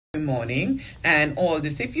morning and all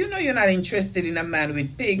this. If you know you're not interested in a man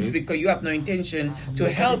with pigs because you have no intention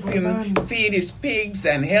to help him feed his pigs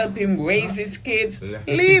and help him raise his kids,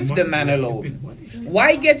 leave the man alone.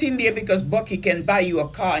 Why get in there because Bucky can buy you a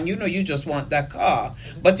car and you know you just want that car?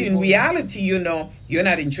 But in reality, you know, you're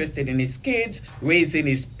not interested in his kids, raising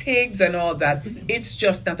his pigs and all that. It's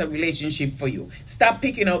just not a relationship for you. Stop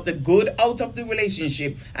picking out the good out of the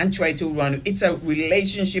relationship and try to run it. It's a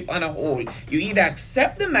relationship on a whole. You either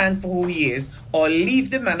accept the man for who he is or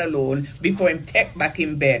leave the man alone before him take back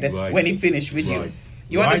in bed when he finished with you.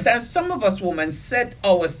 You understand? Some of us women set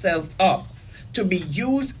ourselves up to be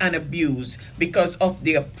used and abused because of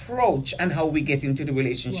the approach and how we get into the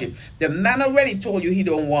relationship. The man already told you he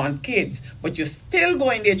don't want kids, but you're still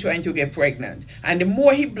going there trying to get pregnant. And the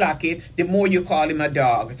more he block it, the more you call him a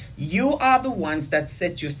dog. You are the ones that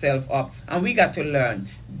set yourself up. And we got to learn.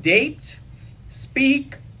 Date,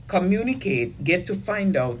 speak, communicate, get to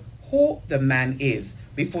find out who the man is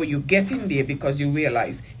before you get in there, because you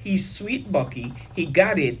realize he's sweet Bucky, he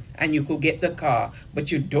got it, and you could get the car,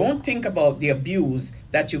 but you don't think about the abuse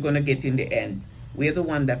that you're going to get in the end. We're the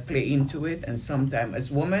one that play into it, and sometimes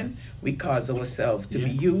as women, we cause ourselves to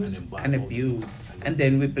be used and abused, and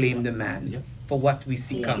then we blame the man for what we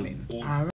see coming.